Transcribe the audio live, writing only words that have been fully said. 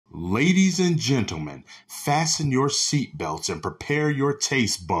Ladies and gentlemen, fasten your seatbelts and prepare your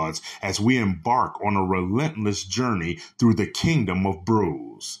taste buds as we embark on a relentless journey through the kingdom of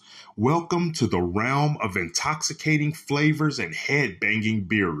brews. Welcome to the realm of intoxicating flavors and head-banging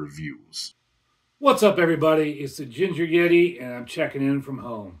beer reviews. What's up, everybody? It's the Ginger Yeti, and I'm checking in from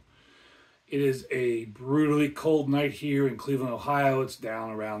home. It is a brutally cold night here in Cleveland, Ohio. It's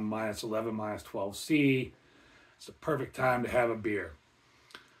down around minus 11, minus 12 C. It's the perfect time to have a beer.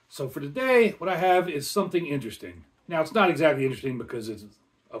 So for today, what I have is something interesting. Now, it's not exactly interesting because it's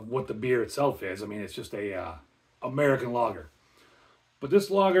of what the beer itself is. I mean, it's just a American lager. But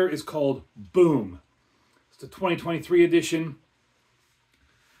this lager is called Boom. It's the 2023 edition.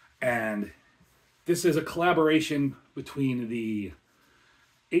 And this is a collaboration between the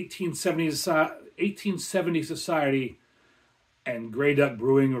 1870 Society and Grey Duck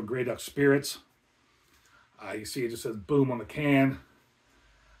Brewing or Grey Duck Spirits. You see it just says Boom on the can.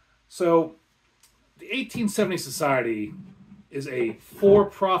 So, the 1870 Society is a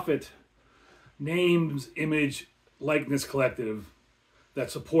for-profit names, image, likeness collective that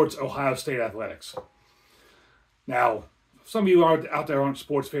supports Ohio State athletics. Now, some of you out there aren't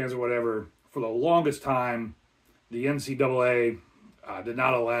sports fans or whatever. For the longest time, the NCAA did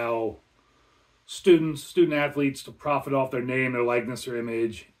not allow student athletes to profit off their name, their likeness, or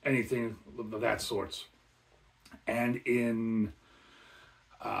image, anything of that sorts. And in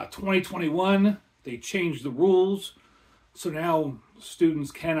 2021, they changed the rules. So now students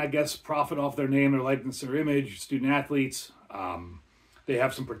can, I guess, profit off their name, their likeness, their image, student athletes. They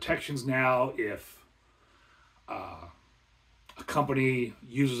have some protections now if a company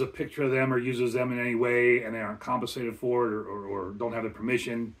uses a picture of them or uses them in any way and they aren't compensated for it or don't have the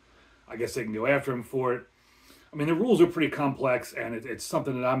permission. I guess they can go after them for it. I mean, the rules are pretty complex, and it's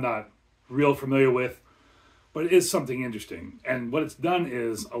something that I'm not real familiar with. But it is something interesting. And what it's done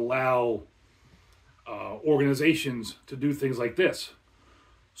is allow organizations to do things like this.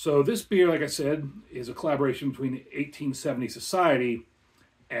 So this beer, like I said, is a collaboration between the 1870 Society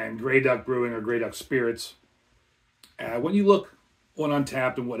and Grey Duck Brewing or Grey Duck Spirits. When you look on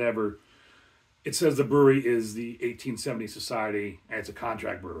Untapped and whatever, it says the brewery is the 1870 Society and it's a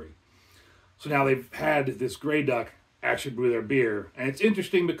contract brewery. So now they've had this Grey Duck actually brew their beer. And it's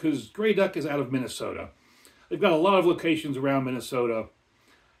interesting because Grey Duck is out of Minnesota. They've got a lot of locations around Minnesota,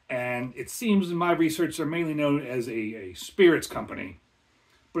 and it seems in my research they're mainly known as a spirits company.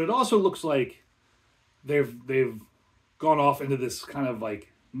 But it also looks like they've gone off into this kind of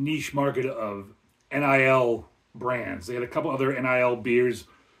like niche market of NIL brands. They had a couple other NIL beers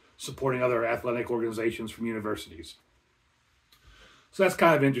supporting other athletic organizations from universities. So that's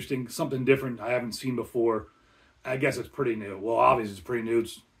kind of interesting, something different I haven't seen before. I guess it's pretty new. Well, obviously it's pretty new.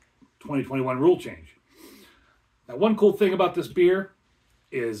 It's 2021 rule change. Now, one cool thing about this beer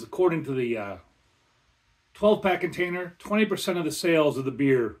is, according to the 12-pack container, 20% of the sales of the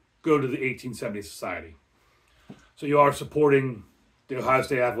beer go to the 1870 Society. So you are supporting the Ohio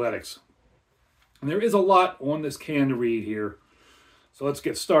State athletics. And there is a lot on this can to read here. So let's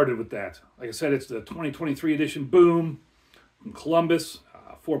get started with that. Like I said, it's the 2023 edition Boom from Columbus,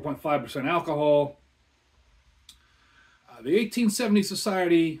 4.5% alcohol. The 1870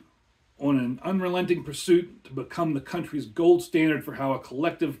 Society, on an unrelenting pursuit to become the country's gold standard for how a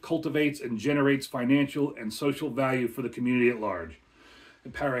collective cultivates and generates financial and social value for the community at large,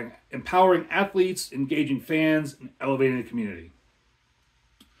 empowering athletes, engaging fans, and elevating the community.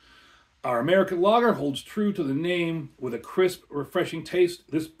 Our American lager holds true to the name with a crisp, refreshing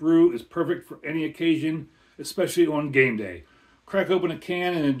taste. This brew is perfect for any occasion, especially on game day. Crack open a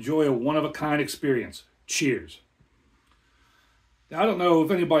can and enjoy a one-of-a-kind experience. Cheers. Now, I don't know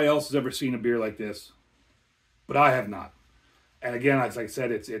if anybody else has ever seen a beer like this, but I have not. And again, as I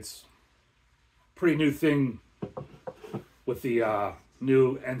said, it's a pretty new thing with the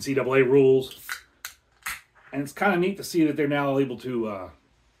new NCAA rules. And it's kind of neat to see that they're now able to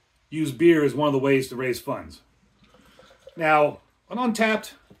use beer as one of the ways to raise funds. Now, on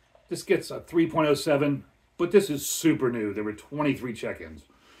Untapped, this gets a 3.07, but this is super new. There were 23 check-ins.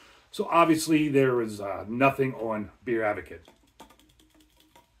 So obviously there is nothing on Beer Advocate.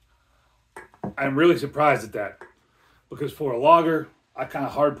 I'm really surprised at that, because for a lager, I kind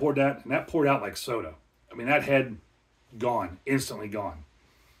of hard poured that, and that poured out like soda. I mean, that head gone, instantly gone.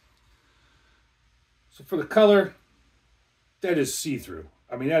 So for the color, that is see-through.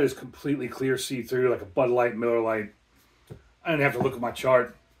 I mean, that is completely clear see-through, like a Bud Light, Miller Lite. I didn't have to look at my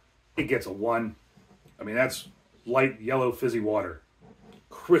chart. It gets a 1. I mean, that's light yellow fizzy water.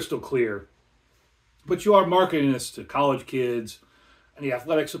 Crystal clear. But you are marketing this to college kids and the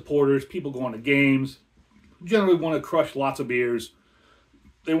athletic supporters, people going to games, generally want to crush lots of beers.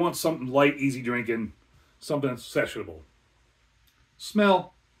 they want something light, easy drinking, something that's sessionable.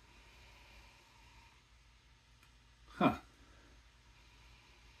 Smell. Huh.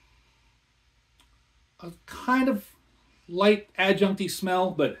 A kind of light adjuncty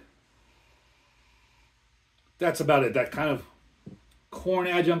smell, but that's about it. That kind of corn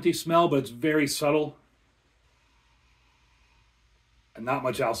adjuncty smell, but it's very subtle. And not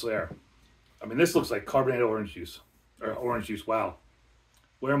much else there. I mean, this looks like carbonated orange juice. Or orange juice, wow.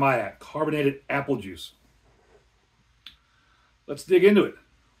 Where am I at? Carbonated apple juice. Let's dig into it.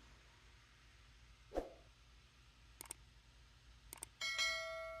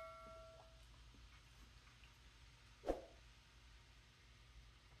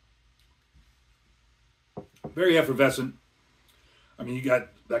 Very effervescent. I mean, you got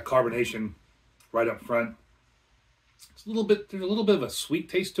that carbonation right up front. It's there's a little bit of a sweet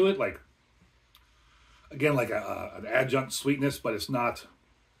taste to it, like, again, like an adjunct sweetness, but it's not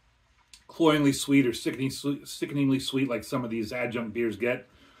cloyingly sweet or sickeningly sweet like some of these adjunct beers get.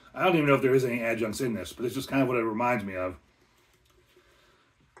 I don't even know if there is any adjuncts in this, but it's just kind of what it reminds me of.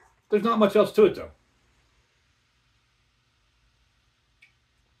 There's not much else to it, though.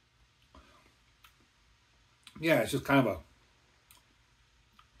 Yeah, it's just kind of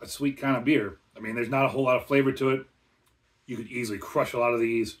a sweet kind of beer. I mean, there's not a whole lot of flavor to it. You could easily crush a lot of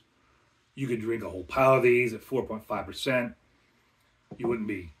these. You could drink a whole pile of these at 4.5%. You wouldn't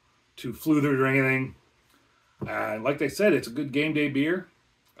be too fluthered or anything. And like they said, it's a good game day beer.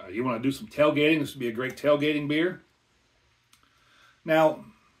 You want to do some tailgating, this would be a great tailgating beer. Now,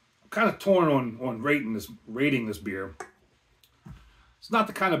 I'm kind of torn on rating this beer. It's not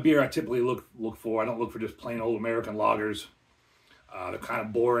the kind of beer I typically look for. I don't look for just plain old American lagers. They're kind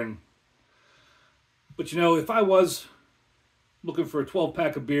of boring. But you know, if I was looking for a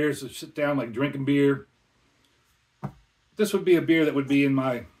 12-pack of beers to sit down like drinking beer, this would be a beer that would be in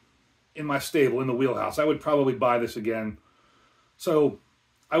my stable, in the wheelhouse. I would probably buy this again. So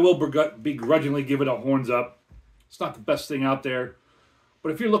I will begrudgingly give it a horns up. It's not the best thing out there.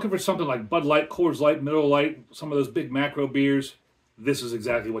 But if you're looking for something like Bud Light, Coors Light, Miller Lite, some of those big macro beers, this is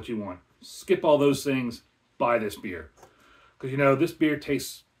exactly what you want. Skip all those things, buy this beer. Because, you know, this beer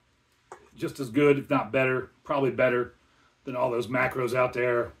tastes just as good, if not better, probably better than all those macros out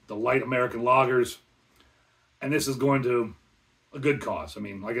there, the light American lagers. And this is going to a good cause. I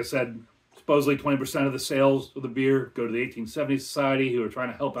mean, like I said, supposedly 20% of the sales of the beer go to the 1870 Society, who are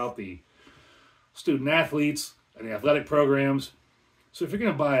trying to help out the student athletes and the athletic programs. So if you're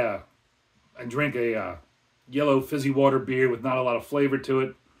going to buy and drink a yellow fizzy water beer with not a lot of flavor to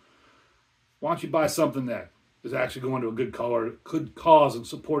it, why don't you buy something that is actually going to a good cause and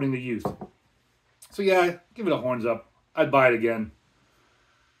supporting the youth? So yeah, give it a horns up. I'd buy it again.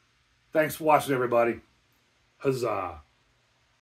 Thanks for watching, everybody. Huzzah.